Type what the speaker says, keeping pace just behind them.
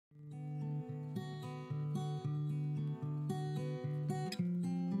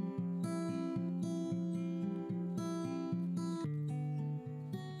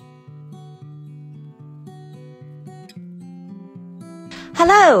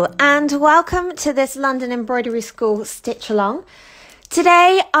Hello and welcome to this London Embroidery School Stitch Along.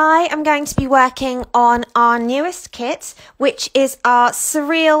 Today I am going to be working on our newest kit, which is our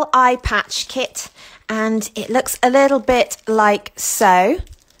Surreal Eye Patch kit, and it looks a little bit like so.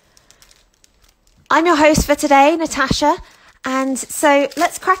 I'm your host for today, Natasha, and so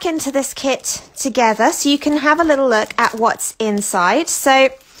let's crack into this kit together so you can have a little look at what's inside. So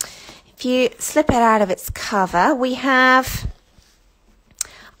if you slip it out of its cover, we have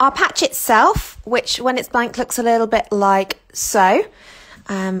our patch itself, which when it's blank looks a little bit like so.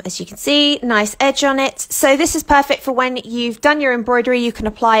 As you can see, nice edge on it. So this is perfect for when you've done your embroidery. You can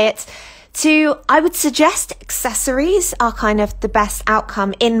apply it to, I would suggest accessories are kind of the best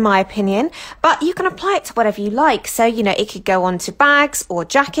outcome in my opinion, but you can apply it to whatever you like. So, you know, it could go onto bags or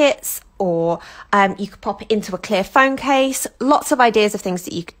jackets, or you could pop it into a clear phone case. Lots of ideas of things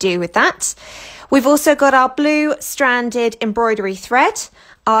that you could do with that. We've also got our blue stranded embroidery thread,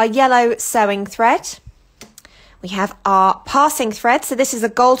 our yellow sewing thread. We have our passing thread. So this is a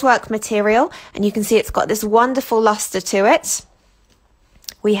Goldwork material, and you can see it's got this wonderful luster to it.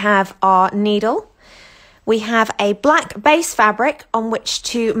 We have our needle. We have a black base fabric on which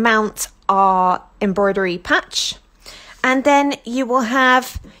to mount our embroidery patch. And then you will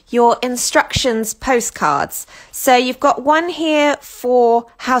have your instructions postcards. So you've got one here for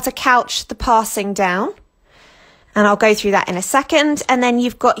how to couch the passing down, and I'll go through that in a second. And then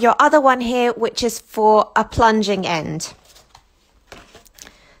you've got your other one here, which is for a plunging end.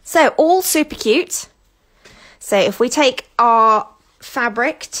 So all super cute. So if we take our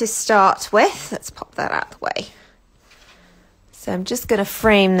fabric to start with, let's pop that out of the way. So I'm just going to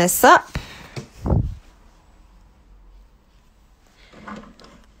frame this up.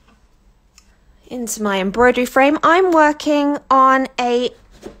 Into my embroidery frame. I'm working on a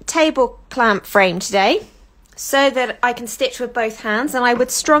table clamp frame today, so that I can stitch with both hands, and I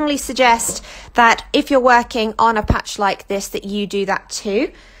would strongly suggest that if you're working on a patch like this, that you do that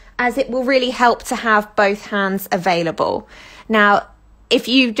too, as it will really help to have both hands available. Now, if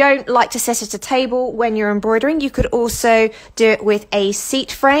you don't like to sit at a table when you're embroidering, you could also do it with a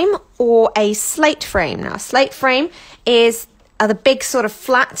seat frame or a slate frame. Now, a slate frame are the big sort of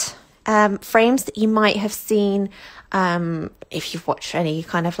flat frames that you might have seen if you've watched any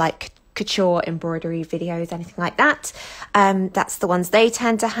kind of like couture embroidery videos, anything like that. That's the ones they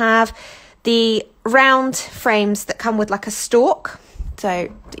tend to have. The round frames that come with like a stalk,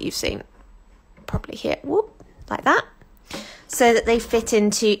 so that you've seen probably here, whoop, like that, so that they fit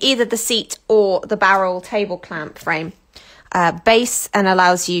into either the seat or the barrel table clamp frame base, and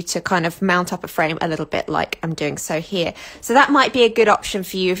allows you to kind of mount up a frame a little bit like I'm doing so here. So that might be a good option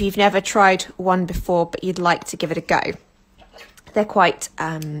for you if you've never tried one before but you'd like to give it a go. They're quite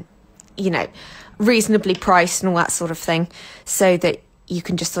you know, reasonably priced and all that sort of thing, so that you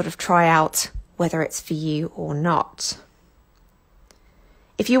can just sort of try out whether it's for you or not.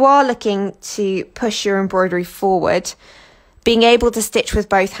 If you are looking to push your embroidery forward, being able to stitch with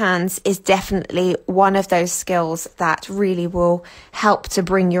both hands is definitely one of those skills that really will help to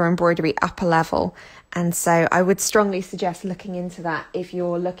bring your embroidery up a level. And so I would strongly suggest looking into that if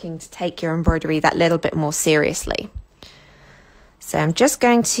you're looking to take your embroidery that little bit more seriously. So I'm just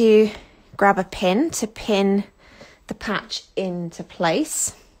going to grab a pin to pin the patch into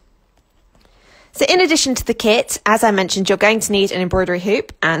place. So in addition to the kit, as I mentioned, you're going to need an embroidery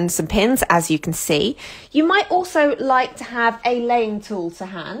hoop and some pins, as you can see. You might also like to have a laying tool to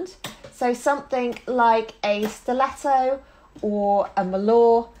hand. So something like a stiletto or a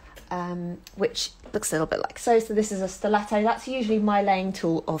malure, which looks a little bit like so. So this is a stiletto. That's usually my laying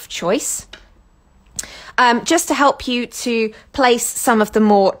tool of choice. Just to help you to place some of the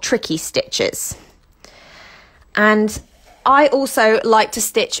more tricky stitches. And I also like to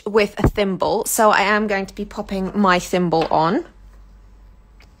stitch with a thimble, so I am going to be popping my thimble on.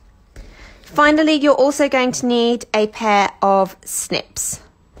 Finally, you're also going to need a pair of snips,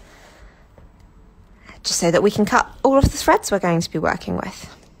 just so that we can cut all of the threads we're going to be working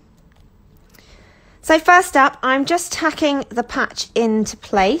with. So first up, I'm just tacking the patch into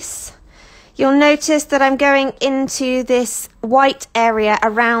place. You'll notice that I'm going into this white area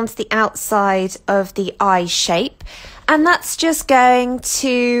around the outside of the eye shape, and that's just going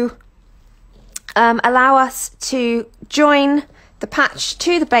to allow us to join the patch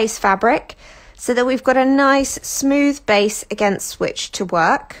to the base fabric so that we've got a nice smooth base against which to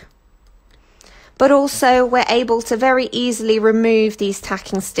work. But also we're able to very easily remove these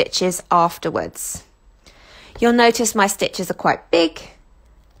tacking stitches afterwards. You'll notice my stitches are quite big.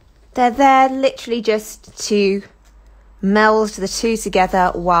 They're there literally just to meld the two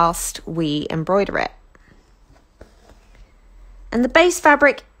together whilst we embroider it. And the base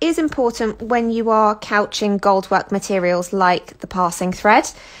fabric is important when you are couching Goldwork materials like the passing thread,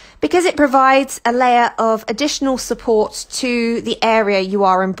 because it provides a layer of additional support to the area you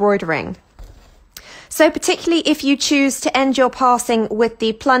are embroidering. So particularly if you choose to end your passing with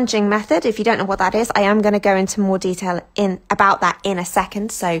the plunging method, if you don't know what that is, I am going to go into more detail about that in a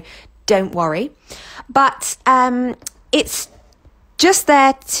second, so don't worry. But it's just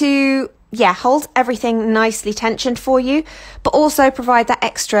there to hold everything nicely tensioned for you, but also provide that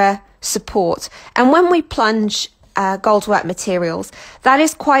extra support. And when we plunge Goldwork materials, that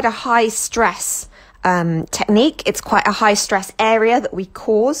is quite a high stress technique. It's quite a high stress area that we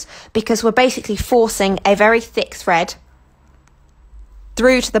cause, because we're basically forcing a very thick thread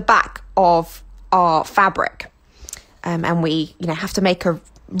through to the back of our fabric. And we have to make a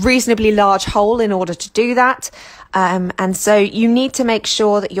reasonably large hole in order to do that. And so you need to make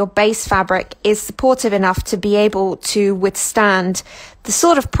sure that your base fabric is supportive enough to be able to withstand the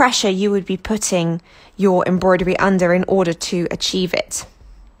sort of pressure you would be putting your embroidery under in order to achieve it.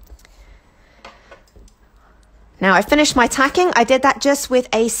 Now I finished my tacking. I did that just with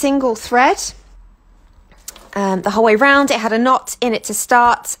a single thread the whole way round. It had a knot in it to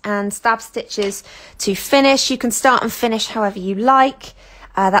start and stab stitches to finish. You can start and finish however you like.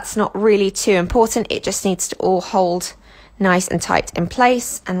 That's not really too important. It just needs to all hold nice and tight in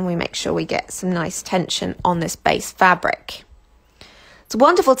place, and we make sure we get some nice tension on this base fabric. It's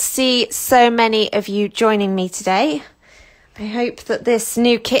wonderful to see so many of you joining me today. I hope that this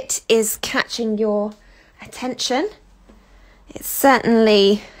new kit is catching your attention. It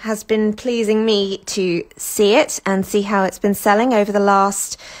certainly has been pleasing me to see it and see how it's been selling over the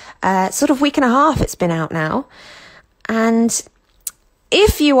last sort of week and a half it's been out now. And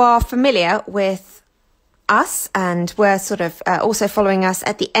if you are familiar with us and were sort of also following us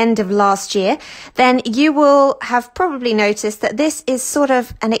at the end of last year, then you will have probably noticed that this is sort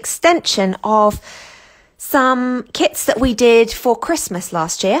of an extension of some kits that we did for Christmas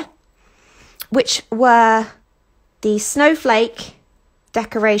last year, which were the snowflake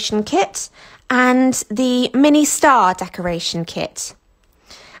decoration kit and the mini star decoration kit.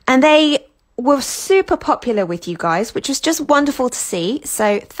 And they were super popular with you guys, which was just wonderful to see.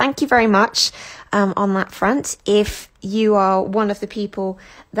 So thank you very much on that front, if you are one of the people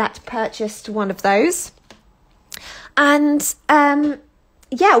that purchased one of those. And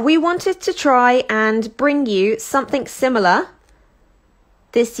we wanted to try and bring you something similar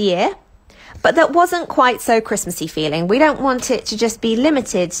this year, but that wasn't quite so Christmassy feeling. We don't want it to just be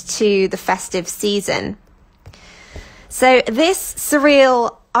limited to the festive season. So this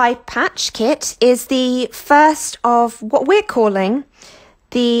surreal eye patch kit is the first of what we're calling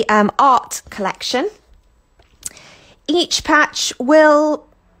the art collection. Each patch will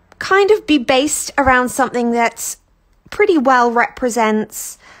kind of be based around something that pretty well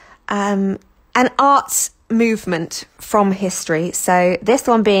represents an art movement from history. So this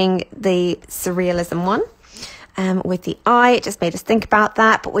one being the surrealism one with the eye. It just made us think about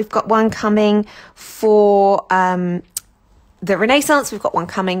that. But we've got one coming for the Renaissance. We've got one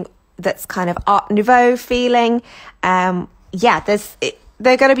coming that's kind of Art Nouveau feeling.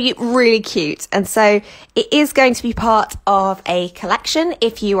 They're going to be really cute. And so it is going to be part of a collection.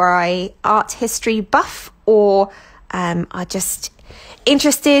 If you are a art history buff or are just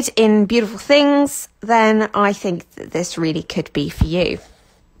interested in beautiful things, then I think that this really could be for you.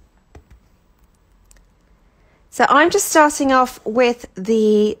 So I'm just starting off with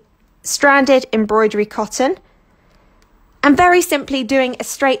the stranded embroidery cotton and very simply doing a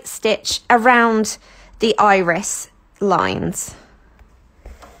straight stitch around the iris lines.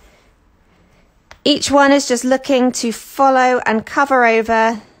 Each one is just looking to follow and cover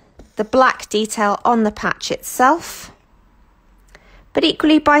over the black detail on the patch itself. But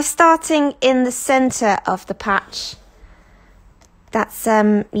equally, by starting in the center of the patch, that's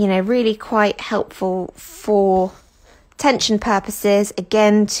really quite helpful for tension purposes,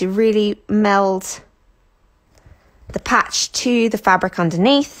 again, to really meld the patch to the fabric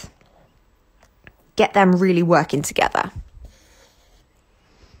underneath, get them really working together.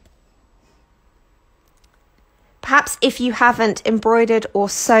 Perhaps if you haven't embroidered or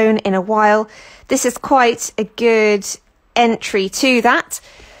sewn in a while, this is quite a good entry to that,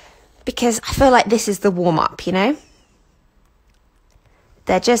 because I feel like this is the warm-up, you know.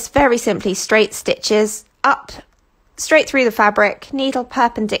 They're just very simply straight stitches up, straight through the fabric, needle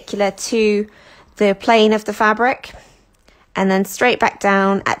perpendicular to the plane of the fabric, and then straight back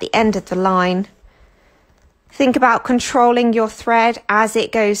down at the end of the line. Think about controlling your thread as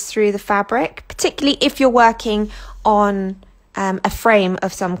it goes through the fabric, particularly if you're working on a frame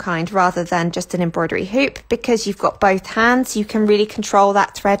of some kind rather than just an embroidery hoop. Because you've got both hands, you can really control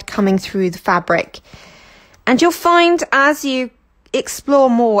that thread coming through the fabric. And you'll find as you explore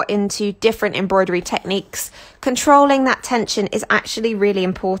more into different embroidery techniques, controlling that tension is actually really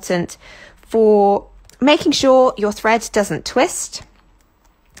important for making sure your thread doesn't twist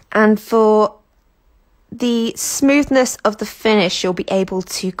and for the smoothness of the finish you'll be able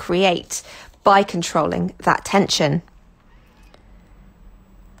to create by controlling that tension.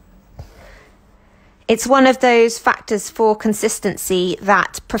 It's one of those factors for consistency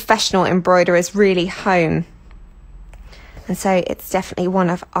that professional embroiderers really hone. And so it's definitely one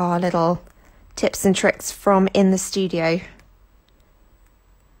of our little tips and tricks from in the studio.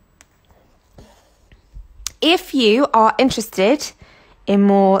 If you are interested in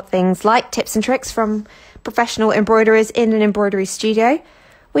more things like tips and tricks from professional embroiderers in an embroidery studio,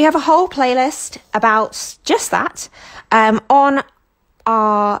 we have a whole playlist about just that on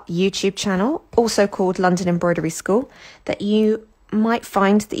our YouTube channel, also called London Embroidery School, that you might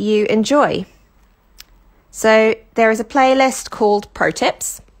find that you enjoy. So there is a playlist called Pro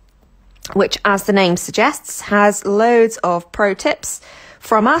Tips, which, as the name suggests, has loads of pro tips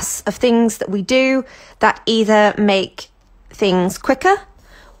from us of things that we do that either make things quicker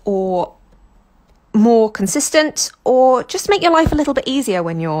or more consistent or just make your life a little bit easier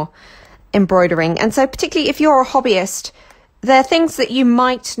when you're embroidering. And so particularly if you're a hobbyist, there are things that you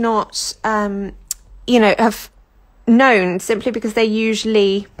might not, have known simply because they're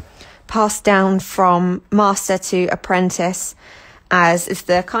usually passed down from master to apprentice, as is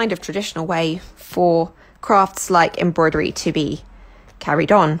the kind of traditional way for crafts like embroidery to be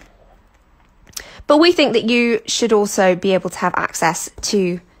carried on. But we think that you should also be able to have access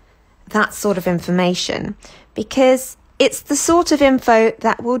to that sort of information, because it's the sort of info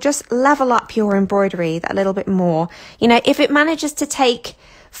that will just level up your embroidery that little bit more. You know, if it manages to take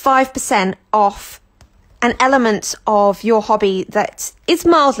 5% off an element of your hobby that is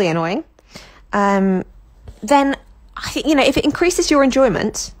mildly annoying, then I think, if it increases your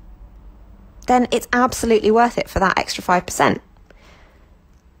enjoyment, then it's absolutely worth it for that extra 5%.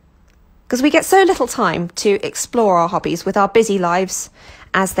 Because we get so little time to explore our hobbies with our busy lives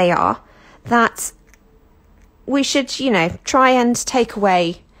as they are, that we should, try and take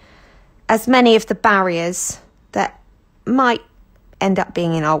away as many of the barriers that might end up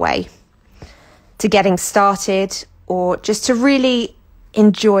being in our way to getting started or just to really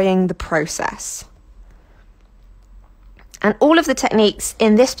enjoying the process. And all of the techniques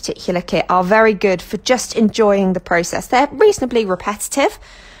in this particular kit are very good for just enjoying the process. They're reasonably repetitive,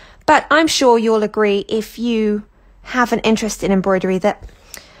 but I'm sure you'll agree, if you have an interest in embroidery, that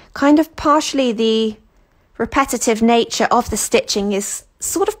kind of partially the repetitive nature of the stitching is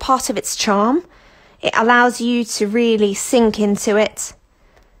sort of part of its charm. It allows you to really sink into it,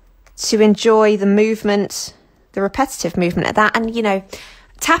 to enjoy the movement, the repetitive movement of that, and,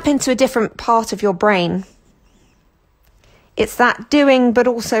 tap into a different part of your brain. It's that doing but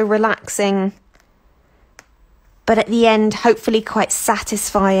also relaxing, but at the end hopefully quite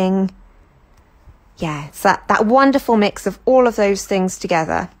satisfying. Yeah, it's that wonderful mix of all of those things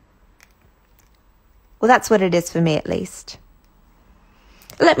together. Well, that's what it is for me, at least.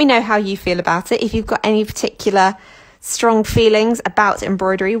 Let me know how you feel about it. If you've got any particular strong feelings about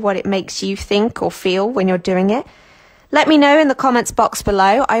embroidery, what it makes you think or feel when you're doing it, let me know in the comments box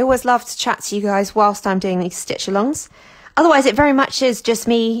below. I always love to chat to you guys whilst I'm doing these stitch alongs. Otherwise, it very much is just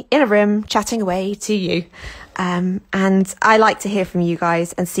me in a room chatting away to you. And I like to hear from you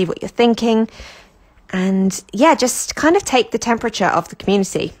guys and see what you're thinking. And yeah, just kind of take the temperature of the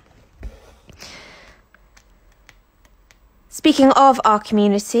community. Speaking of our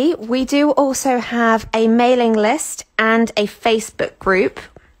community, we do also have a mailing list and a Facebook group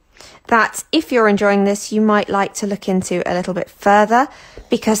that, if you're enjoying this, you might like to look into a little bit further,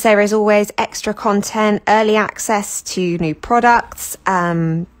 because there is always extra content, early access to new products,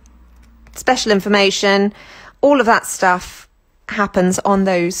 special information. All of that stuff happens on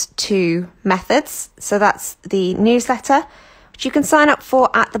those two methods. So that's the newsletter, which you can sign up for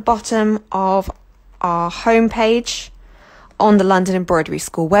at the bottom of our homepage on the London Embroidery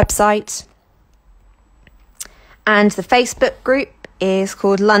School website. And the Facebook group is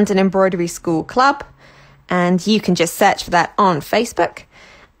called London Embroidery School Club, and you can just search for that on Facebook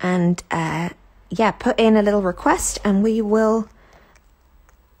and put in a little request and we will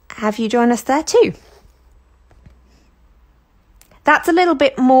have you join us there too. That's a little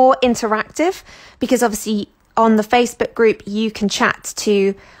bit more interactive, because obviously on the Facebook group you can chat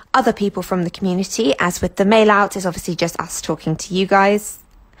to other people from the community, as with the mail out is obviously just us talking to you guys.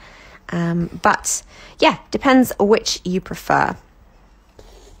 But yeah, depends which you prefer.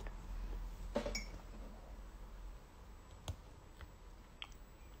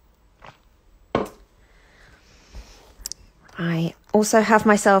 I also have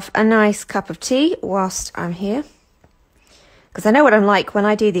myself a nice cup of tea whilst I'm here, because I know what I'm like when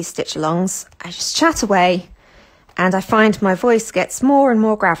I do these stitch alongs. I just chat away and I find my voice gets more and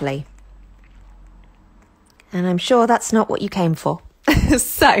more gravelly. And I'm sure that's not what you came for.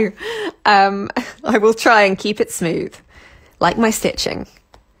 So I will try and keep it smooth, like my stitching,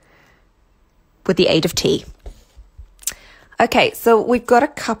 with the aid of tea. Okay, so we've got a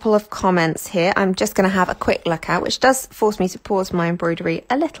couple of comments here. I'm just going to have a quick look at, which does force me to pause my embroidery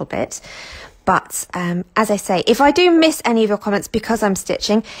a little bit. But as I say, if I do miss any of your comments because I'm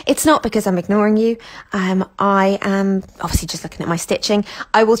stitching, it's not because I'm ignoring you. I am obviously just looking at my stitching.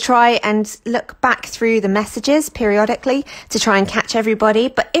 I will try and look back through the messages periodically to try and catch everybody.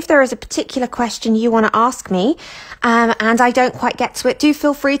 But if there is a particular question you want to ask me and I don't quite get to it, do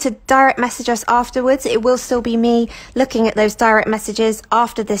feel free to direct message us afterwards. It will still be me looking at those direct messages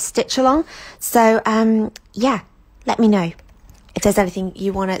after this stitch along. So yeah, let me know if there's anything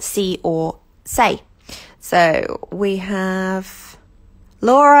you want to see or say. So we have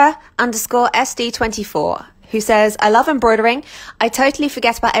Laura _SD24 who says, I love embroidering. I totally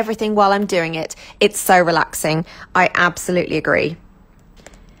forget about everything while I'm doing it. It's so relaxing. I absolutely agree.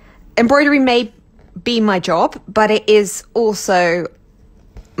 Embroidery may be my job, but it is also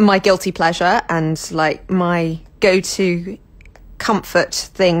my guilty pleasure and like my go-to comfort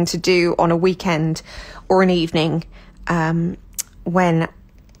thing to do on a weekend or an evening when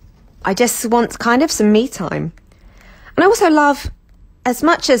I just want kind of some me time. And I also love, as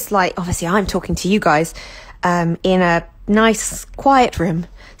much as like, obviously I'm talking to you guys in a nice quiet room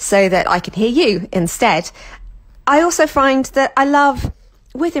so that I can hear you instead, I also find that I love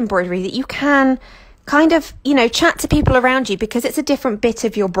with embroidery that you can kind of, you know, chat to people around you because it's a different bit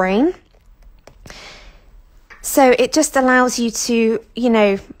of your brain. So it just allows you to, you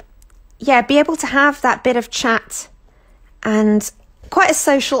know, yeah, be able to have that bit of chat and quite a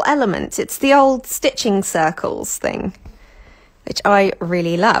social element. It's the old stitching circles thing, which I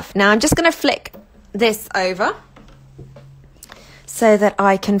really love. Now I'm just going to flick this over so that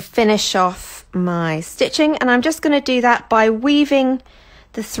I can finish off my stitching, and I'm just going to do that by weaving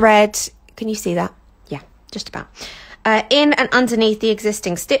the thread. Can you see that? Yeah, just about. In and underneath the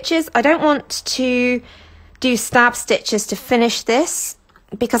existing stitches. I don't want to do stab stitches to finish this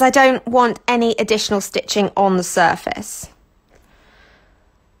because I don't want any additional stitching on the surface.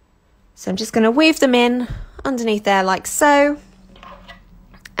 So I'm just going to weave them in underneath there like so,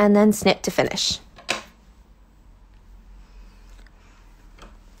 and then snip to finish.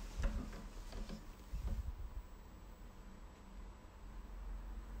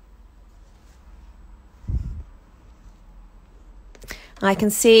 I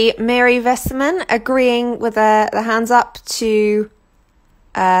can see Mary Vesserman agreeing with the hands up to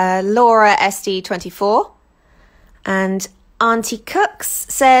Laura SD24, and Auntie Cooks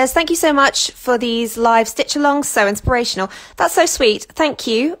says, thank you so much for these live stitch alongs, so inspirational. That's so sweet. Thank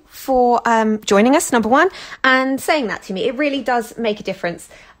you for joining us, number one, and saying that to me. It really does make a difference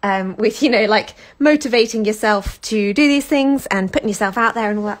with, you know, like motivating yourself to do these things and putting yourself out there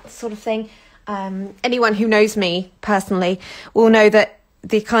and all that sort of thing. Anyone who knows me personally will know that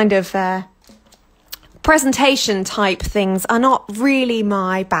the kind of presentation type things are not really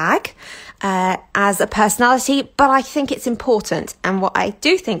my bag as a personality, but I think it's important. And what I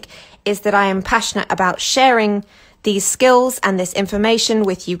do think is that I am passionate about sharing these skills and this information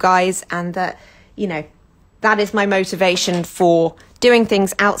with you guys, and that, you know, that is my motivation for doing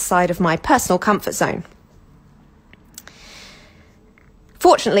things outside of my personal comfort zone.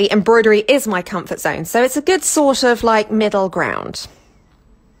 Fortunately, embroidery is my comfort zone, so it's a good sort of like middle ground.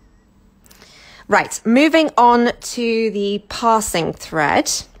 Right, moving on to the passing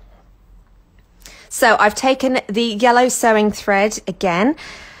thread. So I've taken the yellow sewing thread again,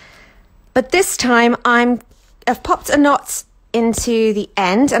 but this time I've popped a knot into the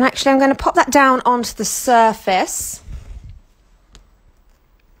end, and actually I'm going to pop that down onto the surface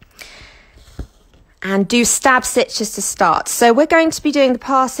and do stab stitches to start. So we're going to be doing the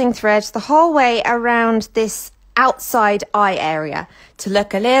passing thread the whole way around this outside eye area to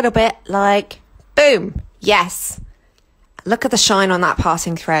look a little bit like, boom, yes, look at the shine on that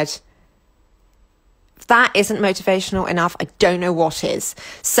passing thread. If that isn't motivational enough, I don't know what is.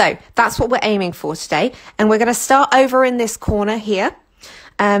 So that's what we're aiming for today. And we're going to start over in this corner here.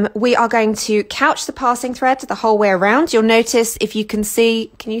 We are going to couch the passing thread the whole way around. You'll notice, if you can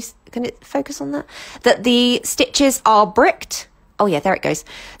see, can it focus on that? That the stitches are bricked Oh yeah, there it goes.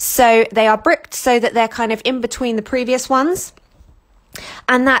 So they are bricked so that they're kind of in between the previous ones.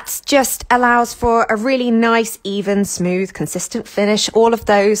 And that just allows for a really nice, even, smooth, consistent finish. All of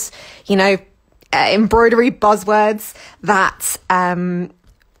those, you know, embroidery buzzwords that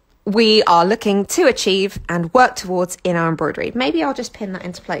we are looking to achieve and work towards in our embroidery. Maybe I'll just pin that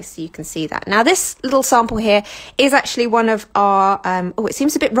into place so you can see that. Now this little sample here is actually one of our, oh, it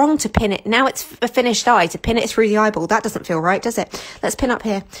seems a bit wrong to pin it. Now it's a finished eye, to pin it through the eyeball. That doesn't feel right, does it? Let's pin up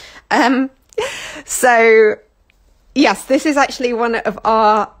here. So yes, this is actually one of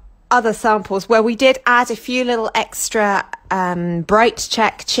our other samples where we did add a few little extra bright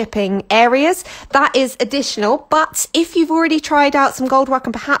check chipping areas. That is additional, but if you've already tried out some Goldwork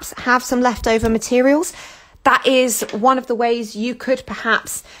and perhaps have some leftover materials, that is one of the ways you could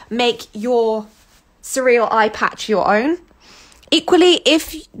perhaps make your surreal eye patch your own. Equally,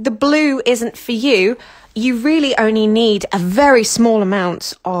 if the blue isn't for you, you really only need a very small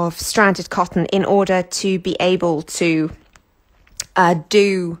amount of stranded cotton in order to be able to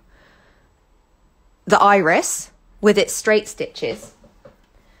do the iris with its straight stitches.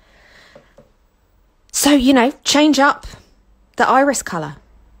 So, you know, change up the iris colour.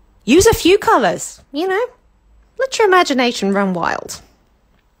 Use a few colours, you know. Let your imagination run wild.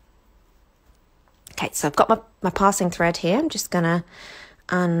 Okay, so I've got my passing thread here. I'm just going to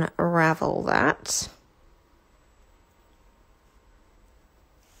unravel that.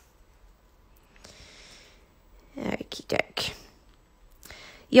 Okie doke.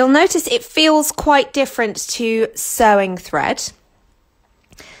 You'll notice it feels quite different to sewing thread,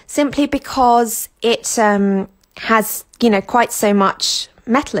 simply because it has, you know, quite so much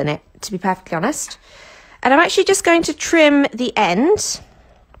metal in it, to be perfectly honest. And I'm actually just going to trim the end.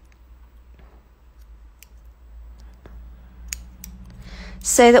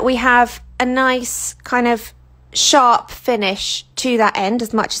 So that we have a nice kind of sharp finish to that end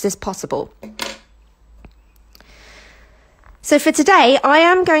as much as is possible. So for today, I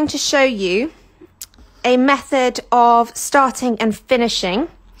am going to show you a method of starting and finishing,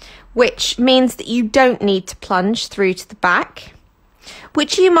 which means that you don't need to plunge through to the back,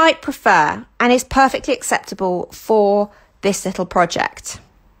 which you might prefer and is perfectly acceptable for this little project.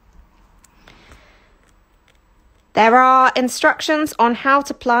 There are instructions on how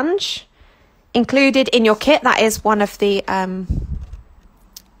to plunge included in your kit. That is one of the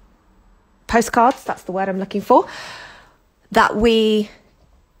postcards, that's the word I'm looking for, that we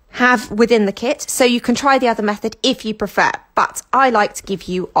have within the kit. So you can try the other method if you prefer, but I like to give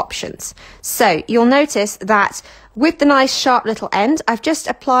you options. So you'll notice that with the nice sharp little end, I've just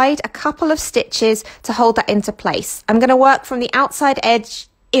applied a couple of stitches to hold that into place. I'm going to work from the outside edge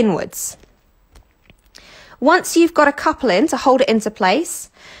inwards. Once you've got a couple in to hold it into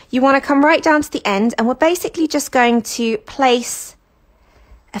place, you want to come right down to the end, and we're basically just going to place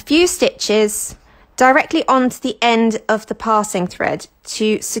a few stitches directly onto the end of the passing thread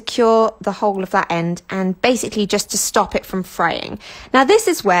to secure the whole of that end and basically just to stop it from fraying. Now this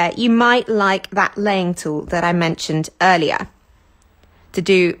is where you might like that laying tool that I mentioned earlier to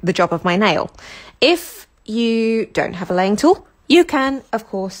do the job of my nail. If you don't have a laying tool, you can of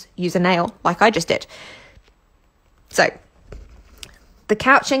course use a nail like I just did. So the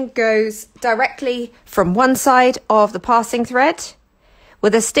couching goes directly from one side of the passing thread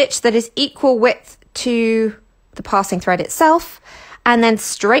with a stitch that is equal width to the passing thread itself, and then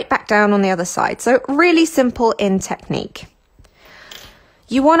straight back down on the other side. So really simple in technique.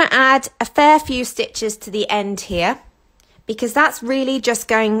 You want to add a fair few stitches to the end here, because that's really just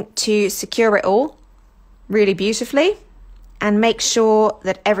going to secure it all really beautifully and make sure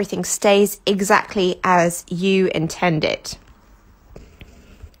that everything stays exactly as you intended.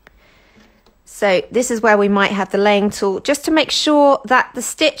 So this is where we might have the laying tool, just to make sure that the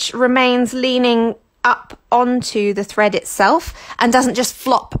stitch remains leaning up onto the thread itself and doesn't just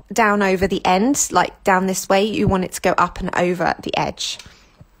flop down over the end, like down this way. You want it to go up and over the edge.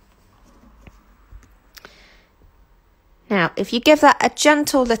 Now, if you give that a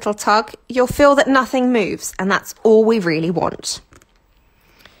gentle little tug, you'll feel that nothing moves, and that's all we really want.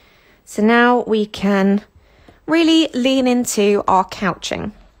 So now we can really lean into our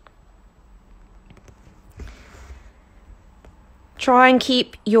couching. Try and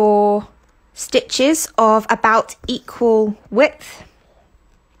keep your stitches of about equal width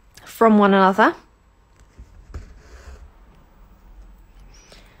from one another.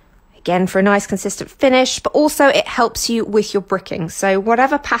 Again, for a nice consistent finish, but also it helps you with your bricking. So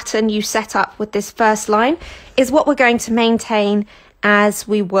whatever pattern you set up with this first line is what we're going to maintain as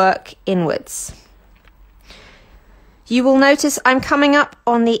we work inwards. You will notice I'm coming up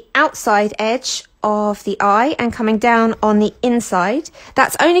on the outside edge of the eye and coming down on the inside.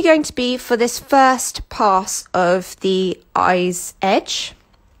 That's only going to be for this first pass of the eye's edge.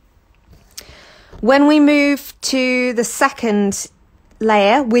 When we move to the second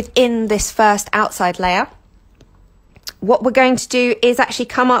layer within this first outside layer, what we're going to do is actually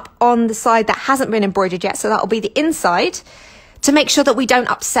come up on the side that hasn't been embroidered yet, so that will be the inside, to make sure that we don't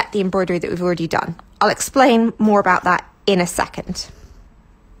upset the embroidery that we've already done. I'll explain more about that in a second.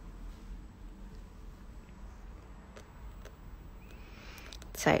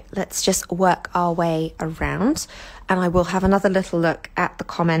 So let's just work our way around, and I will have another little look at the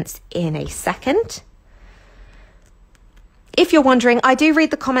comments in a second. If you're wondering, I do read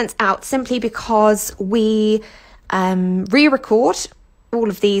the comments out simply because we re-record all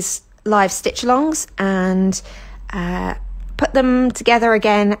of these live stitch-alongs and put them together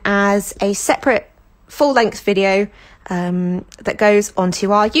again as a separate full-length video that goes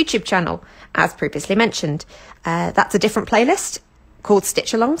onto our YouTube channel, as previously mentioned. That's a different playlist called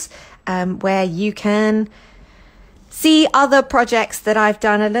Stitch-alongs, where you can see other projects that I've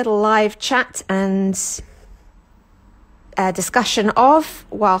done a little live chat and discussion of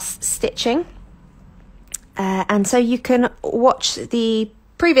whilst stitching. And so you can watch the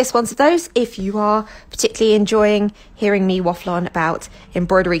previous ones of those if you are particularly enjoying hearing me waffle on about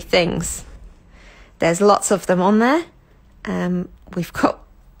embroidery things. There's lots of them on there. We've got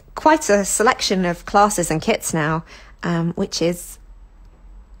quite a selection of classes and kits now, which is,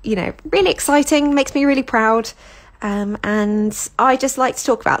 you know, really exciting, makes me really proud. And I just like to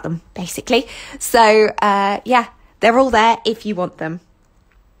talk about them, basically. So, yeah, they're all there if you want them.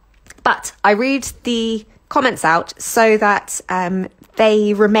 But I read the comments out so that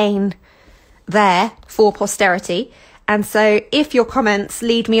they remain there for posterity. And so if your comments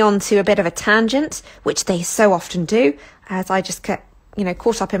lead me on to a bit of a tangent, which they so often do, as I just get, you know,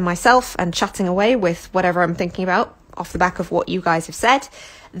 caught up in myself and chatting away with whatever I'm thinking about off the back of what you guys have said,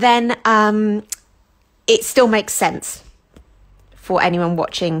 then it still makes sense for anyone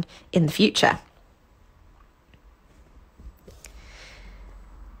watching in the future.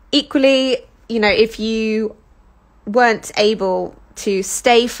 Equally, you know, if you weren't able to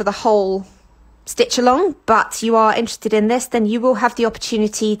stay for the whole stitch along, but you are interested in this, then you will have the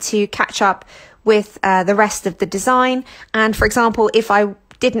opportunity to catch up with the rest of the design. And for example, if I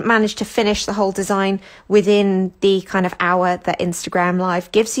didn't manage to finish the whole design within the kind of hour that Instagram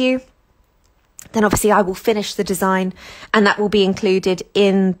Live gives you, then obviously I will finish the design, and that will be included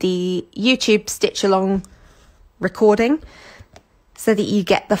in the YouTube stitch along recording, so that you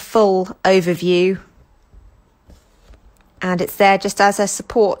get the full overview, and it's there just as a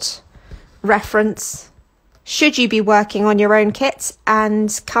support reference should you be working on your own kit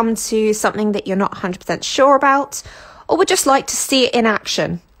and come to something that you're not 100% sure about, or would just like to see it in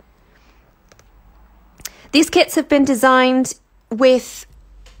action. These kits have been designed with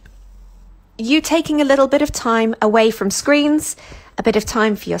you taking a little bit of time away from screens, a bit of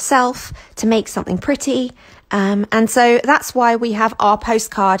time for yourself to make something pretty. And so that's why we have our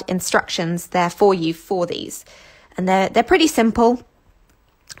postcard instructions there for you for these. And they're pretty simple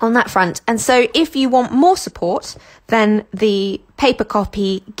on that front. And so if you want more support than the paper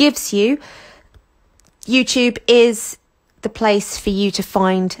copy gives you, YouTube is the place for you to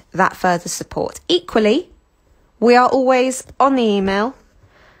find that further support. Equally, we are always on the email,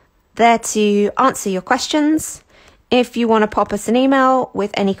 there to answer your questions. If you want to pop us an email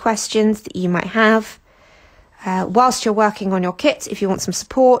with any questions that you might have, whilst you're working on your kit, if you want some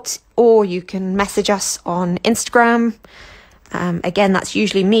support, or you can message us on Instagram. Again, that's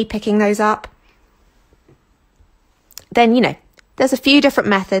usually me picking those up. Then, you know, there's a few different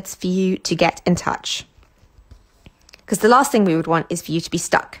methods for you to get in touch. Because the last thing we would want is for you to be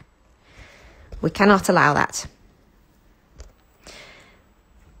stuck. We cannot allow that.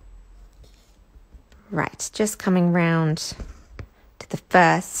 Right, just coming round to the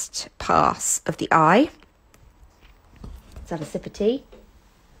first pass of the eye. Let's have a sip of tea.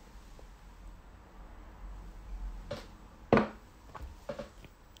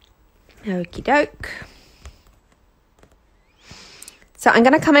 Okie doke. So I'm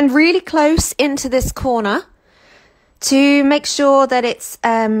going to come in really close into this corner to make sure that it's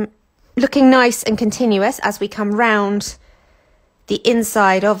looking nice and continuous as we come round the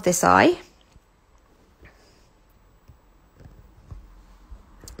inside of this eye.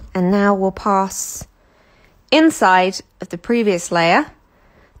 And now we'll pass inside of the previous layer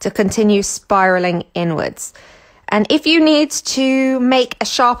to continue spiraling inwards. And if you need to make a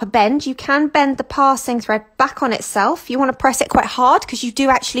sharper bend, you can bend the passing thread back on itself. You want to press it quite hard because you do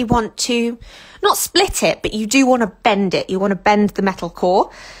actually want to, not split it, but you do want to bend it. You want to bend the metal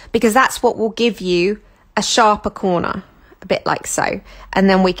core. because that's what will give you a sharper corner, a bit like so. And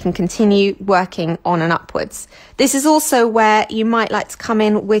then we can continue working on and upwards. This is also where you might like to come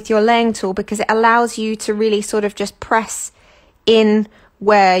in with your laying tool, because it allows you to really sort of just press in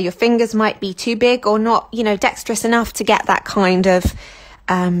where your fingers might be too big or not, you know, dexterous enough to get that kind of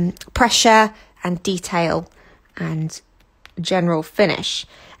pressure and detail and general finish.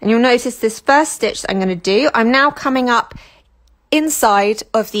 And you'll notice this first stitch that I'm going to do, I'm now coming up inside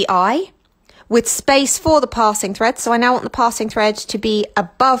of the eye with space for the passing thread. So I now want the passing thread to be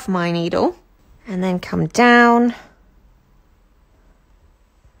above my needle, and then come down,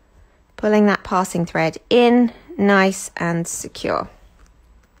 pulling that passing thread in nice and secure.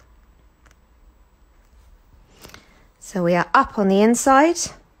 So we are up on the inside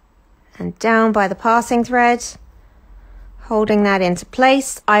and down by the passing thread, holding that into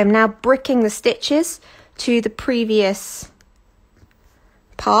place. I am now bricking the stitches to the previous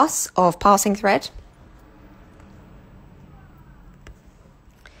pass of passing thread.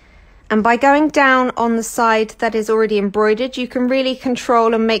 And by going down on the side that is already embroidered, you can really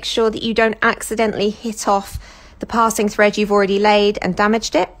control and make sure that you don't accidentally hit off the passing thread you've already laid and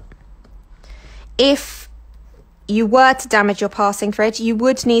damaged it. If you were to damage your passing thread, you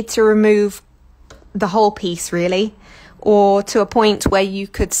would need to remove the whole piece really, or to a point where you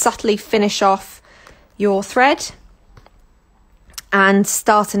could subtly finish off your thread and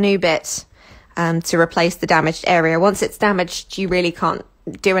start a new bit to replace the damaged area. Once it's damaged, you really can't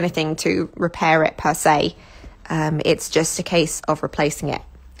do anything to repair it per se. It's just a case of replacing it.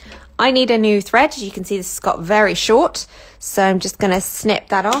 I need a new thread. As you can see, this has got very short, so I'm just going to snip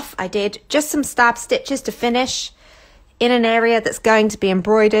that off. I did just some stab stitches to finish in an area that's going to be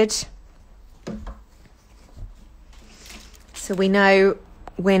embroidered, so we know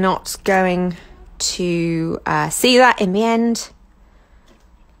we're not going to see that in the end.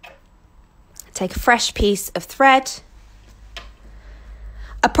 Take a fresh piece of thread,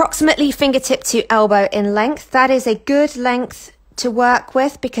 approximately fingertip to elbow in length. That is a good length to work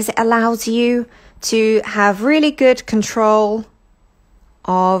with because it allows you to have really good control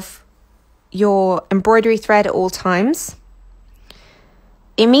of your embroidery thread at all times.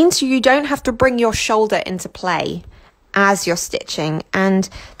 It means you don't have to bring your shoulder into play as you're stitching, and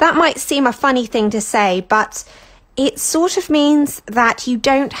that might seem a funny thing to say, but it sort of means that you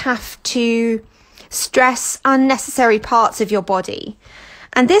don't have to stress unnecessary parts of your body.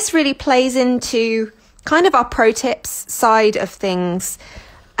 And this really plays into kind of our pro tips side of things,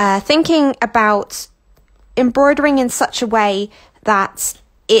 thinking about embroidering in such a way that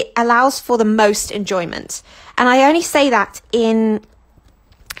it allows for the most enjoyment. And I only say that in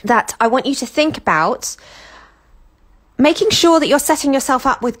that I want you to think about making sure that you're setting yourself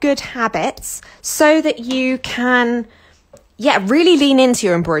up with good habits so that you can, really lean into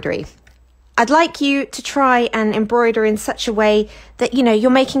your embroidery. I'd like you to try and embroider in such a way that,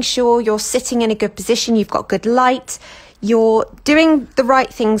 you're making sure you're sitting in a good position, you've got good light, you're doing the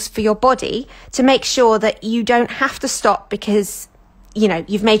right things for your body to make sure that you don't have to stop because,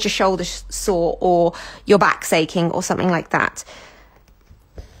 you've made your shoulder sore or your back's aching or something like that.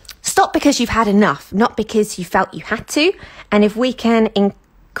 Stop because you've had enough, not because you felt you had to. And if we can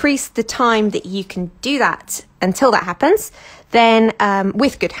increase the time that you can do that until that happens, then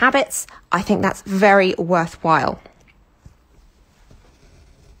with good habits, I think that's very worthwhile.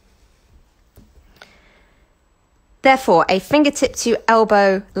 Therefore, a fingertip to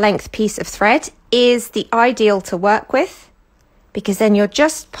elbow length piece of thread is the ideal to work with, because then you're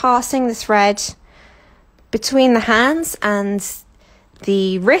just passing the thread between the hands, and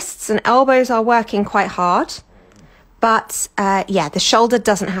the wrists and elbows are working quite hard, but the shoulder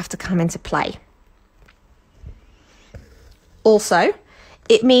doesn't have to come into play. Also,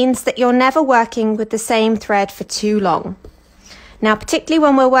 it means that you're never working with the same thread for too long. Now, particularly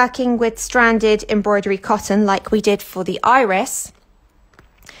when we're working with stranded embroidery cotton like we did for the iris,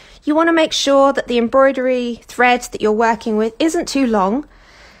 you want to make sure that the embroidery thread that you're working with isn't too long,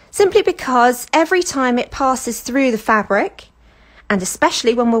 simply because every time it passes through the fabric, and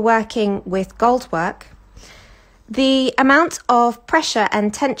especially when we're working with Goldwork, the amount of pressure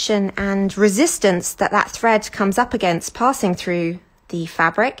and tension and resistance that that thread comes up against passing through the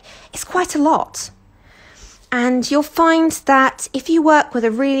fabric is quite a lot. And you'll find that if you work with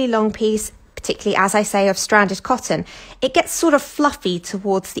a really long piece, particularly, as I say, of stranded cotton, it gets sort of fluffy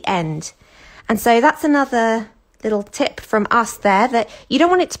towards the end. And so that's another little tip from us there, that you don't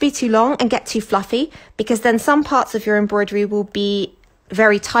want it to be too long and get too fluffy, because then some parts of your embroidery will be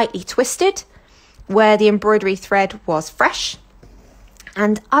very tightly twisted where the embroidery thread was fresh,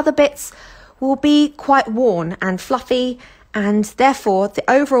 and other bits will be quite worn and fluffy and therefore the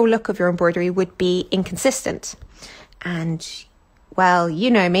overall look of your embroidery would be inconsistent. And, well, you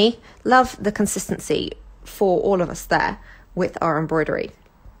know me, love the consistency for all of us there with our embroidery.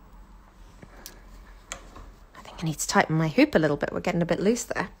 I think I need to tighten my hoop a little bit. We're getting a bit loose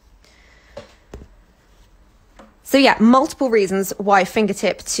there. So yeah, multiple reasons why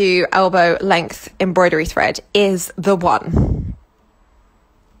fingertip to elbow length embroidery thread is the one.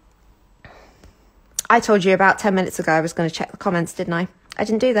 I told you about 10 minutes ago I was going to check the comments, didn't I? I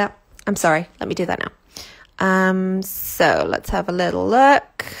didn't do that. I'm sorry. Let me do that now. So let's have a little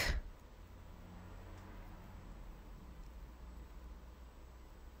look.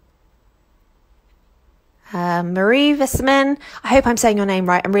 Marie Visserman, I hope I'm saying your name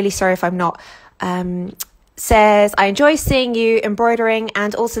right. I'm really sorry if I'm not. Says, I enjoy seeing you embroidering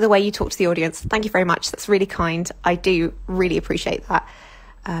and also the way you talk to the audience. Thank you very much. That's really kind. I do really appreciate that.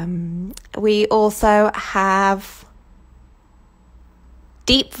 We also have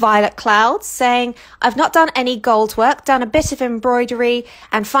Deep Violet Clouds saying, I've not done any gold work, done a bit of embroidery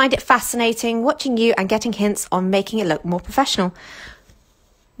and find it fascinating watching you and getting hints on making it look more professional.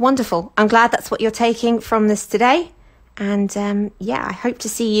 Wonderful. I'm glad that's what you're taking from this today. And yeah, I hope to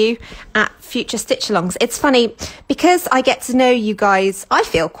see you at future stitch-alongs. It's funny, because I get to know you guys, I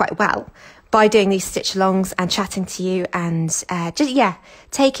feel quite well, by doing these stitch-alongs and chatting to you and just, yeah,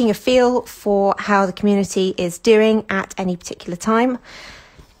 taking a feel for how the community is doing at any particular time.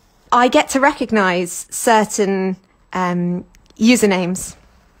 I get to recognise certain usernames.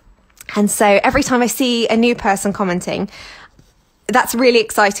 And so every time I see a new person commenting, that's really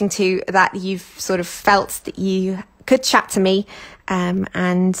exciting too, that you've sort of felt that you could chat to me,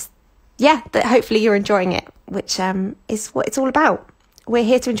 and yeah, that hopefully you're enjoying it, which is what it's all about. We're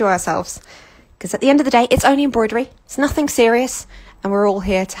here to enjoy ourselves, because at the end of the day, it's only embroidery. It's nothing serious, and we're all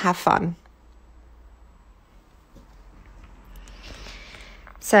here to have fun.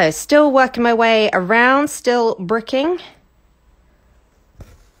 So, still working my way around, still bricking.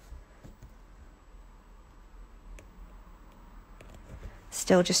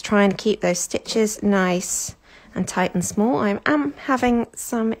 Still just trying to keep those stitches nice and tight and small. I am having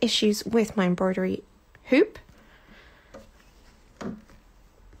some issues with my embroidery hoop.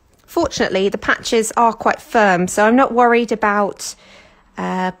 Fortunately, the patches are quite firm, so I'm not worried about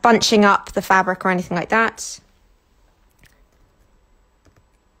bunching up the fabric or anything like that.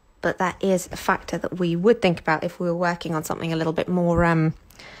 But that is a factor that we would think about if we were working on something a little bit more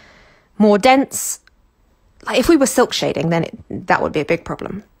more dense. Like if we were silk shading, then that would be a big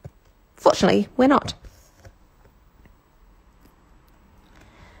problem. Fortunately, we're not.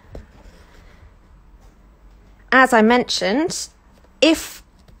 As I mentioned, if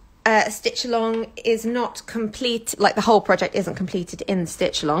a stitch along is not complete, like the whole project isn't completed in the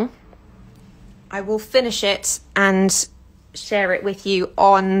stitch along, I will finish it and share it with you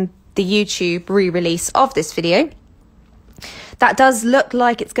on the YouTube re-release of this video. That does look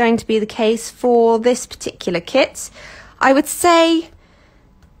like it's going to be the case for this particular kit. I would say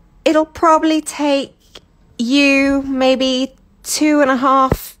it'll probably take you maybe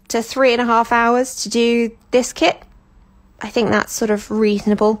 2.5 to 3.5 hours to do this kit. I think that's sort of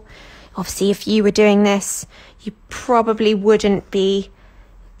reasonable. Obviously, if you were doing this, you probably wouldn't be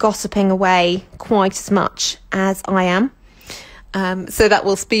gossiping away quite as much as I am. So that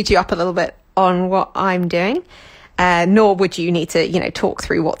will speed you up a little bit on what I'm doing. Nor would you need to, talk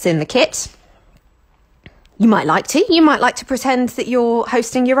through what's in the kit. You might like to. You might like to pretend that you're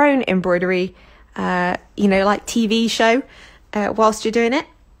hosting your own embroidery, like TV show whilst you're doing it.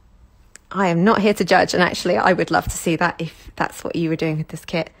 I am not here to judge, and actually I would love to see that if that's what you were doing with this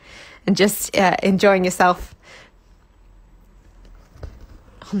kit and just enjoying yourself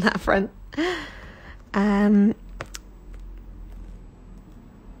on that front.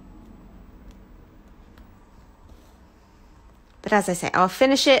 But as I say, I'll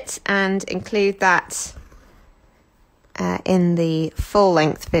finish it and include that in the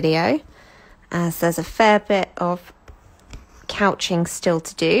full-length video, as there's a fair bit of couching still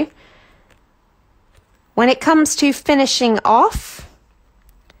to do. When it comes to finishing off,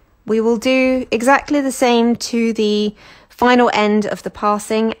 we will do exactly the same to the final end of the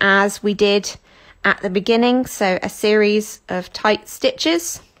passing as we did at the beginning. So a series of tight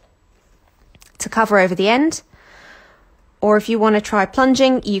stitches to cover over the end. Or if you want to try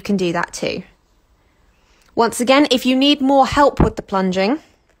plunging, you can do that too. Once again, if you need more help with the plunging,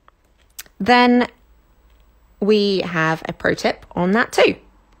 then we have a pro tip on that too.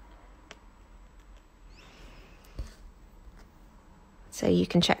 So you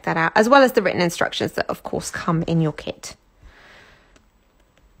can check that out, as well as the written instructions that of course come in your kit.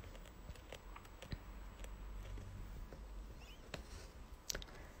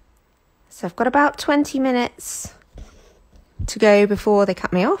 So I've got about 20 minutes to go before they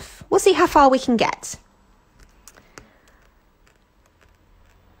cut me off. We'll see how far we can get.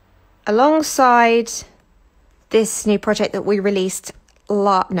 Alongside this new project that we released,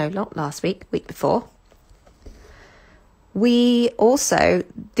 not last week, week before, we also,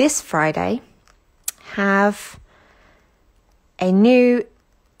 this Friday, have a new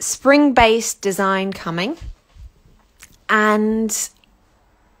spring-based design coming, and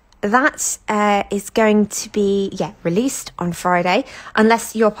that is going to be released on Friday,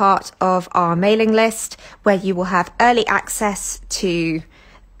 unless you're part of our mailing list, where you will have early access to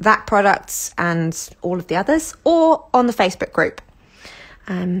that product and all of the others, or on the Facebook group.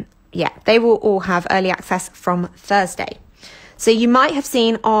 They will all have early access from Thursday. So you might have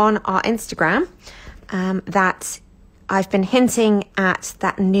seen on our Instagram that I've been hinting at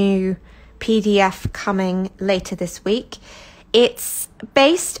that new PDF coming later this week. It's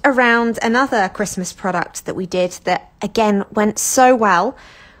based around another Christmas product that we did that, again, went so well.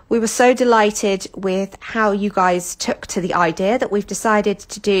 We were so delighted with how you guys took to the idea that we've decided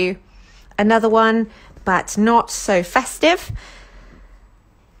to do another one, but not so festive.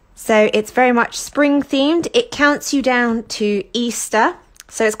 So it's very much spring themed. It counts you down to Easter.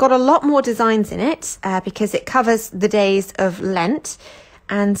 So it's got a lot more designs in it because it covers the days of Lent.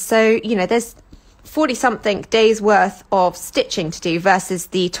 And so, there's 40 something days worth of stitching to do versus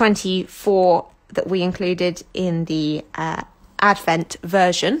the 24 that we included in the Advent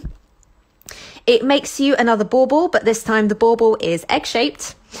version. It makes you another bauble, but this time the bauble is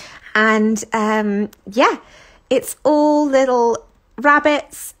egg-shaped. And it's all little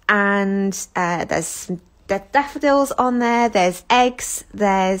rabbits, and there's daffodils on there, there's eggs,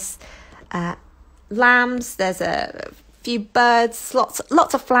 there's lambs, there's a few birds,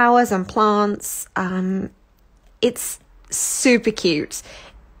 lots of flowers and plants. It's super cute.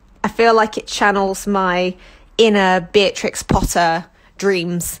 I feel like it channels my inner Beatrix Potter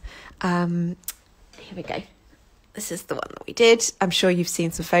dreams. Here we go. This is the one that we did. I'm sure you've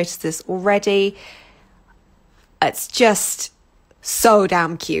seen some photos of this already. It's just so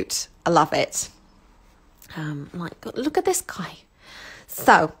damn cute. I love it. Look at this guy.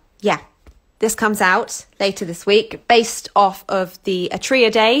 So, this comes out later this week based off of the A Tree a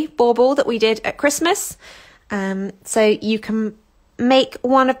Day bauble that we did at Christmas. So you can make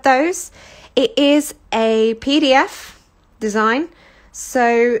one of those. It is a PDF design,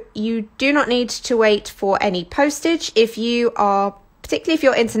 so you do not need to wait for any postage. Particularly if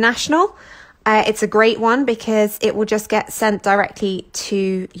you're international, it's a great one because it will just get sent directly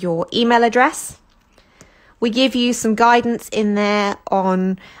to your email address. We give you some guidance in there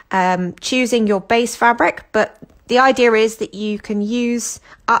on choosing your base fabric, but the idea is that you can use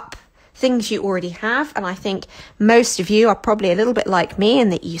up things you already have. And I think most of you are probably a little bit like me in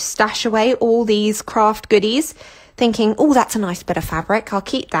that you stash away all these craft goodies thinking, oh, that's a nice bit of fabric, I'll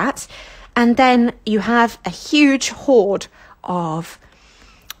keep that. And then you have a huge hoard of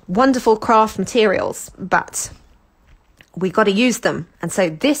wonderful craft materials, but we got to use them. And so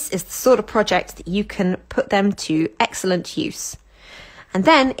this is the sort of project that you can put them to excellent use. And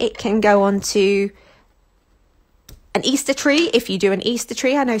then it can go on to an Easter tree, if you do an Easter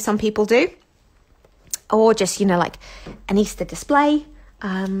tree. I know some people do. Or just, like an Easter display.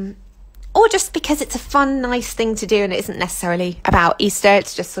 Or just because it's a fun, nice thing to do and it isn't necessarily about Easter.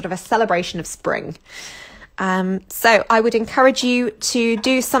 It's just sort of a celebration of spring. So I would encourage you to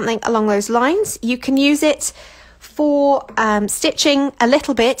do something along those lines. You can use it for stitching a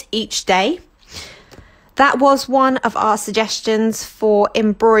little bit each day. That was one of our suggestions for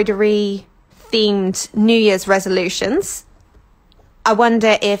embroidery themed New Year's resolutions. I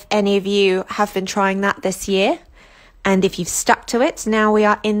wonder if any of you have been trying that this year and if you've stuck to it. Now we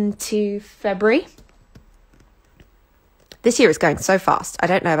are into February. This year is going so fast. I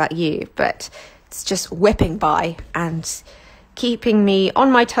don't know about you, but it's just whipping by and keeping me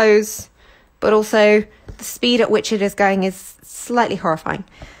on my toes, but also the speed at which it is going is slightly horrifying.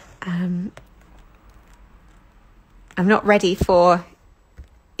 I'm not ready for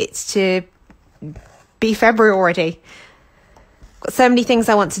it to be February already. Got so many things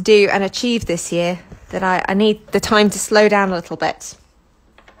I want to do and achieve this year that I need the time to slow down a little bit.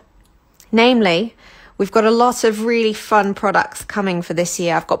 Namely, we've got a lot of really fun products coming for this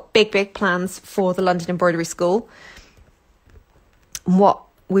year. I've got big plans for the London Embroidery School. What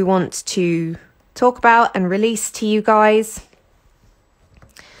we want to talk about and release to you guys.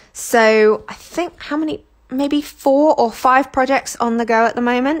 So I think maybe 4 or 5 projects on the go at the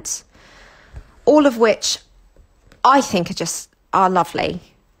moment, all of which I think are lovely.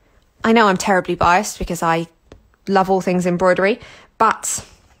 I know I'm terribly biased because I love all things embroidery, but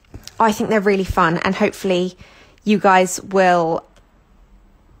I think they're really fun, and hopefully you guys will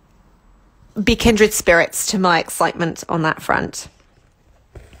be kindred spirits to my excitement on that front.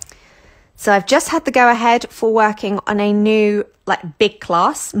 So I've just had the go ahead for working on a new big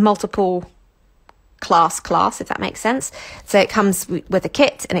class, multiple class, if that makes sense. So it comes with a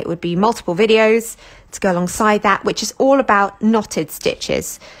kit, and it would be multiple videos to go alongside that, which is all about knotted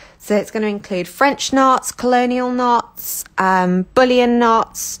stitches. So it's going to include French knots, colonial knots, bullion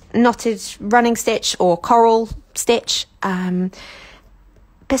knots, knotted running stitch or coral stitch,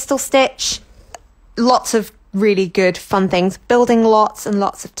 pistol stitch, lots of really good fun things, building lots and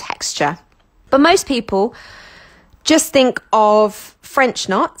lots of texture. But most people just think of French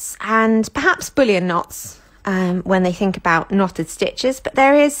knots and perhaps bullion knots when they think about knotted stitches, but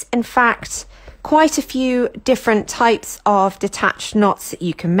there is in fact quite a few different types of detached knots that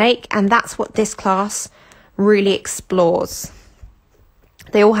you can make, and that's what this class really explores.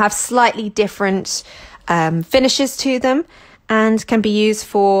 They all have slightly different finishes to them and can be used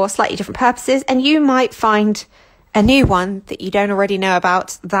for slightly different purposes, and you might find a new one that you don't already know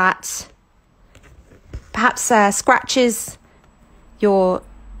about that perhaps scratches your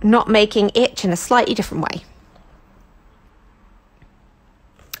knot making itch in a slightly different way.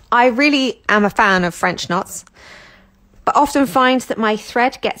 I really am a fan of French knots, but often find that my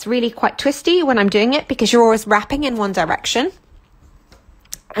thread gets really quite twisty when I'm doing it because you're always wrapping in one direction.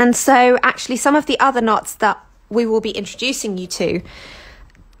 And so actually some of the other knots that we will be introducing you to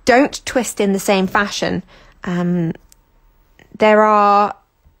don't twist in the same fashion. There are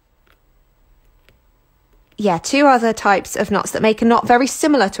two other types of knots that make a knot very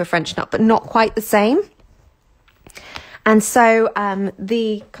similar to a French knot, but not quite the same. And so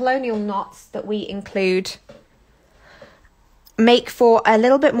the colonial knots that we include make for a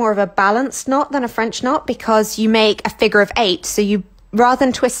little bit more of a balanced knot than a French knot, because you make a figure of 8. So you, rather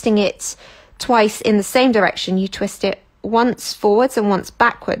than twisting it twice in the same direction, you twist it once forwards and once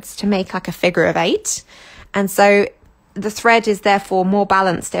backwards to make like a figure of 8. And so the thread is therefore more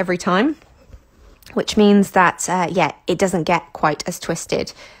balanced every time, which means that, it doesn't get quite as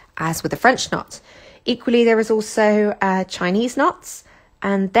twisted as with a French knot. Equally, there is also Chinese knots,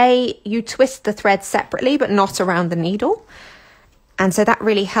 and you twist the thread separately but not around the needle. And so that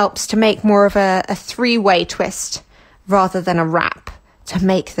really helps to make more of a three-way twist rather than a wrap to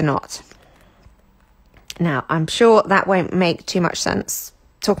make the knot. Now, I'm sure that won't make too much sense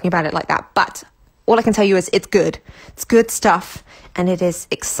talking about it like that, but all I can tell you is it's good. It's good stuff, and it is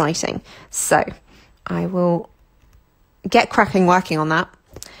exciting. So I will get cracking working on that,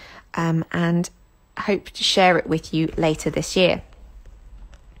 and hope to share it with you later this year.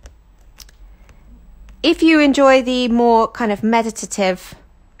 If you enjoy the more kind of meditative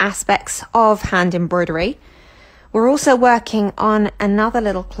aspects of hand embroidery, we're also working on another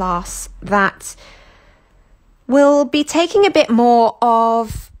little class that will be taking a bit more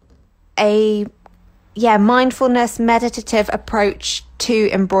of a mindfulness, meditative approach to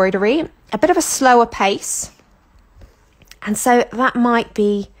embroidery, a bit of a slower pace. And so that might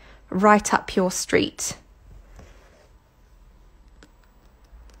be right up your street.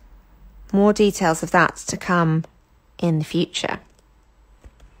 More details of that to come in the future.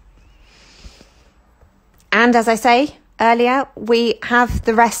 And as I say earlier, we have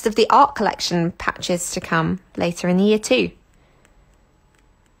the rest of the art collection patches to come later in the year too.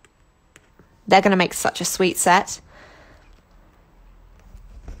 They're going to make such a sweet set.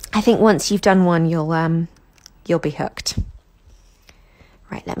 I think once you've done one, you'll be hooked.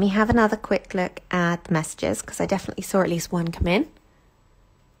 Right, let me have another quick look at the messages, because I definitely saw at least one come in.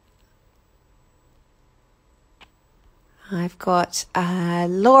 I've got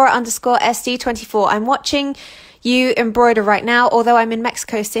Laura_SD24. I'm watching you embroider right now, although I'm in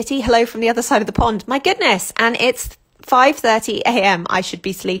Mexico City. Hello from the other side of the pond. My goodness. And it's 5:30 a.m. I should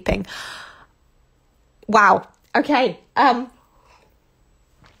be sleeping. Wow. Okay.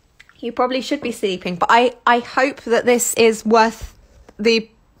 You probably should be sleeping, but I hope that this is worth the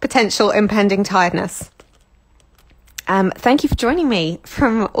potential impending tiredness. Thank you for joining me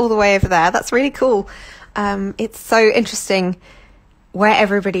from all the way over there. That's really cool. It's so interesting where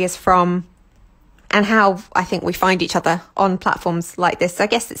everybody is from and how I think we find each other on platforms like this. So I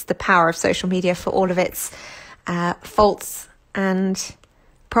guess it's the power of social media for all of its faults and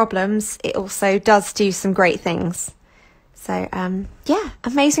problems. It also does do some great things. So,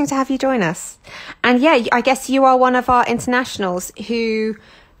 amazing to have you join us. And I guess you are one of our internationals who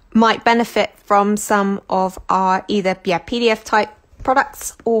might benefit from some of our either PDF type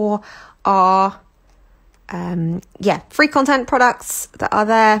products or our free content products that are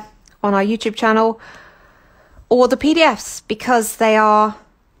there on our YouTube channel, or the PDFs, because they are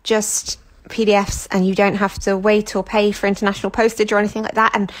just PDFs, and you don't have to wait or pay for international postage or anything like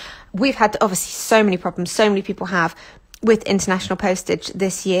that. And we've had obviously so many problems, so many people have, with international postage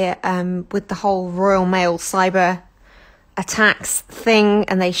this year, with the whole Royal Mail cyber attacks thing,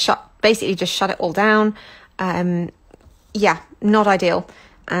 and they basically just shut it all down. Yeah, not ideal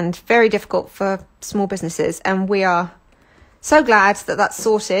and very difficult for small businesses. And we are so glad that that's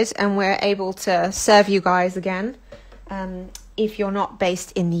sorted and we're able to serve you guys again, if you're not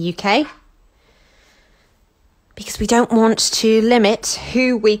based in the UK, because we don't want to limit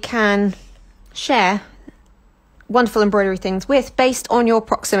who we can share wonderful embroidery things with based on your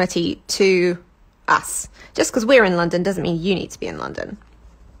proximity to us. Just because we're in London doesn't mean you need to be in London.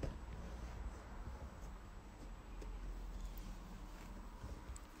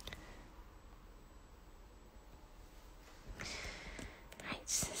 Right,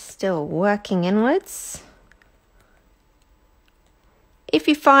 still working inwards. If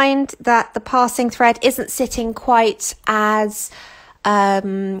you find that the passing thread isn't sitting quite as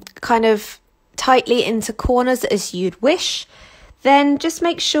kind of tightly into corners as you'd wish, then just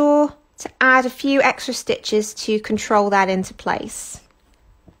make sure to add a few extra stitches to control that into place.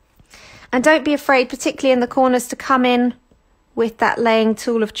 And don't be afraid, particularly in the corners, to come in with that laying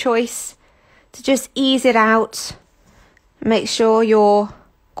tool of choice to just ease it out. Make sure your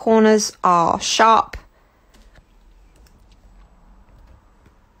corners are sharp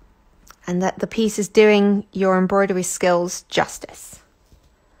and that the piece is doing your embroidery skills justice.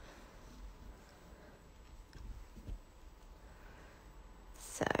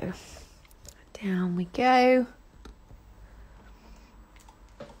 So down we go.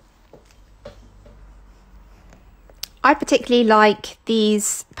 I particularly like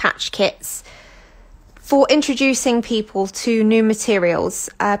these patch kits for introducing people to new materials,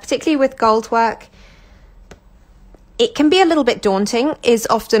 particularly with Goldwork. It can be a little bit daunting, is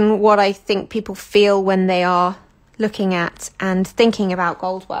often what I think people feel when they are looking at and thinking about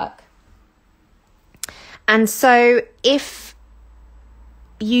Goldwork. And so if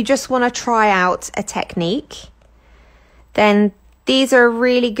you just want to try out a technique, then these are a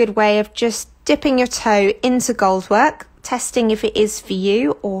really good way of just dipping your toe into Goldwork, testing if it is for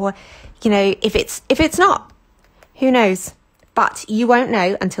you, or, you know, if it's not, who knows? But you won't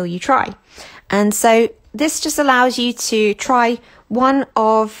know until you try. And so this just allows you to try one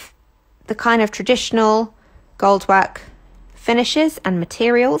of the kind of traditional Goldwork finishes and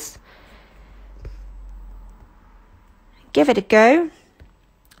materials. Give it a go.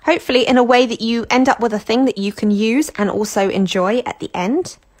 Hopefully in a way that you end up with a thing that you can use and also enjoy at the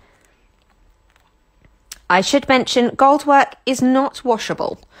end. I should mention Goldwork is not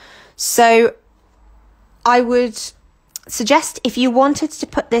washable. So I would suggest, if you wanted to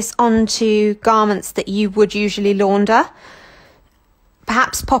put this onto garments that you would usually launder,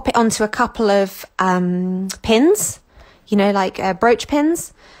 perhaps pop it onto a couple of pins, you know, like brooch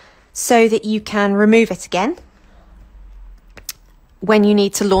pins, so that you can remove it again when you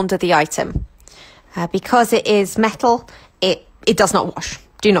need to launder the item. Because it is metal, it does not wash.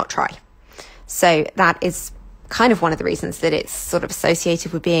 Do not try. So that is kind of one of the reasons that it's sort of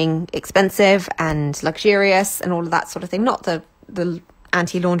associated with being expensive and luxurious and all of that sort of thing. Not the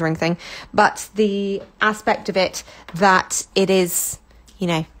anti-laundering thing, but the aspect of it that it is, you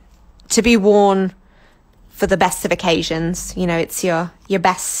know, to be worn for the best of occasions. You know, it's your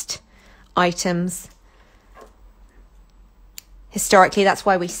best items. Historically, that's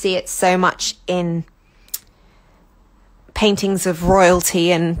why we see it so much in paintings of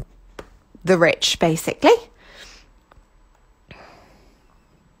royalty and the rich, basically.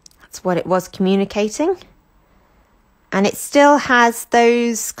 That's what it was communicating. And it still has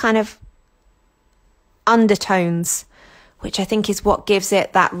those kind of undertones, which I think is what gives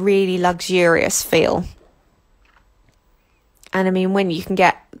it that really luxurious feel. And I mean, when you can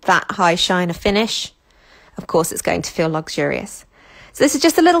get that high shiner finish, of course it's going to feel luxurious. So this is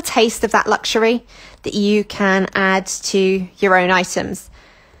just a little taste of that luxury that you can add to your own items.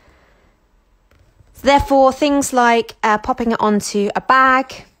 So therefore, things like popping it onto a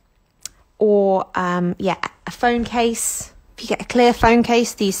bag, or a phone case. If you get a clear phone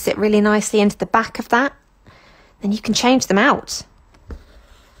case, these sit really nicely into the back of that. Then you can change them out.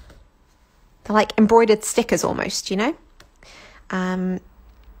 They're like embroidered stickers almost, you know.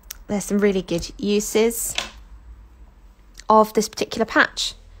 There's some really good uses of this particular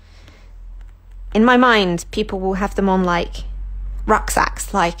patch. In my mind, people will have them on like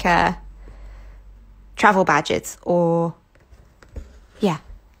rucksacks, like travel badges, or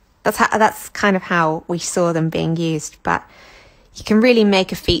that's kind of how we saw them being used. But you can really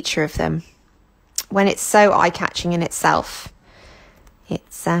make a feature of them when it's so eye-catching in itself.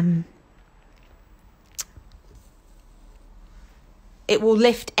 it will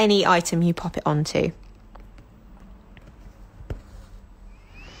lift any item you pop it onto.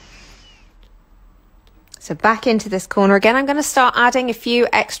 So back into this corner again, I'm going to start adding a few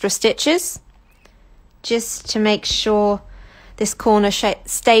extra stitches just to make sure this corner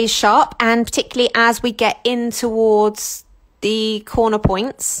stays sharp, and particularly as we get in towards the corner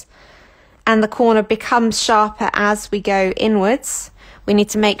points and the corner becomes sharper as we go inwards, we need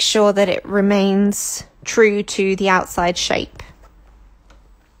to make sure that it remains true to the outside shape.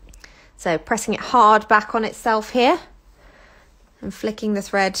 So pressing it hard back on itself here and flicking the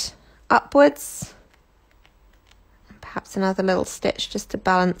thread upwards. Perhaps another little stitch just to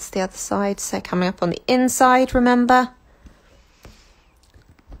balance the other side. So coming up on the inside, remember.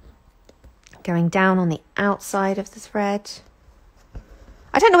 Going down on the outside of the thread.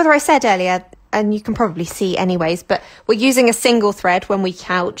 I don't know whether I said earlier, and you can probably see anyways, but we're using a single thread when we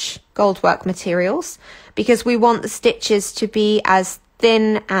couch Goldwork materials because we want the stitches to be as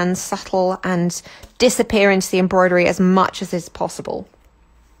thin and subtle and disappear into the embroidery as much as is possible.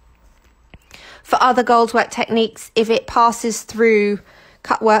 For other Goldwork techniques, if it passes through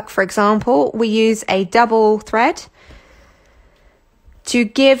cutwork, for example, we use a double thread to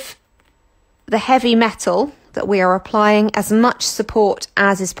give the heavy metal that we are applying as much support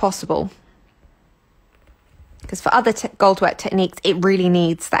as is possible. Because for other Goldwork techniques, it really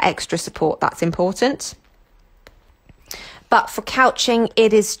needs that extra support. That's important. But for couching,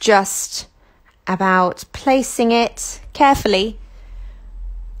 it is just about placing it carefully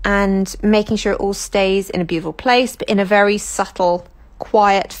and making sure it all stays in a beautiful place, but in a very subtle,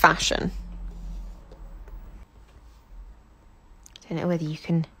 quiet fashion. I don't know whether you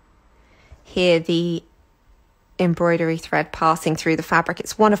can hear the embroidery thread passing through the fabric.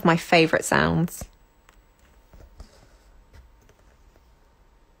 It's one of my favourite sounds.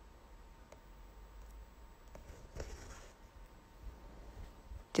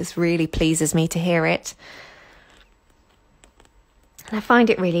 Just really pleases me to hear it. And I find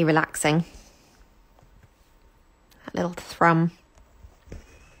it really relaxing. That little thrum.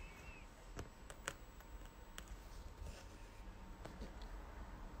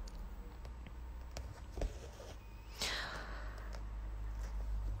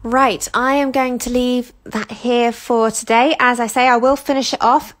 Right, I am going to leave that here for today. As I say, I will finish it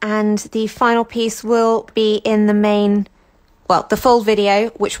off and the final piece will be in the main, well, the full video,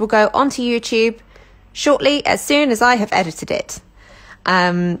 which will go onto YouTube shortly as soon as I have edited it.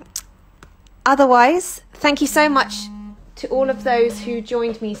 Otherwise, thank you so much to all of those who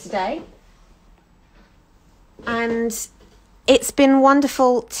joined me today. And it's been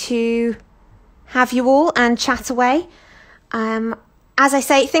wonderful to have you all and chat away. As I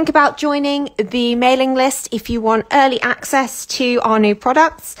say, think about joining the mailing list if you want early access to our new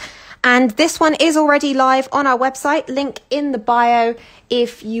products. And this one is already live on our website, link in the bio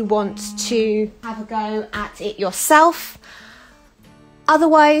if you want to have a go at it yourself.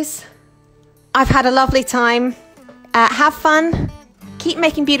 Otherwise, I've had a lovely time. Have fun, keep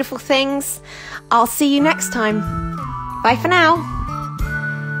making beautiful things. I'll see you next time. Bye for now.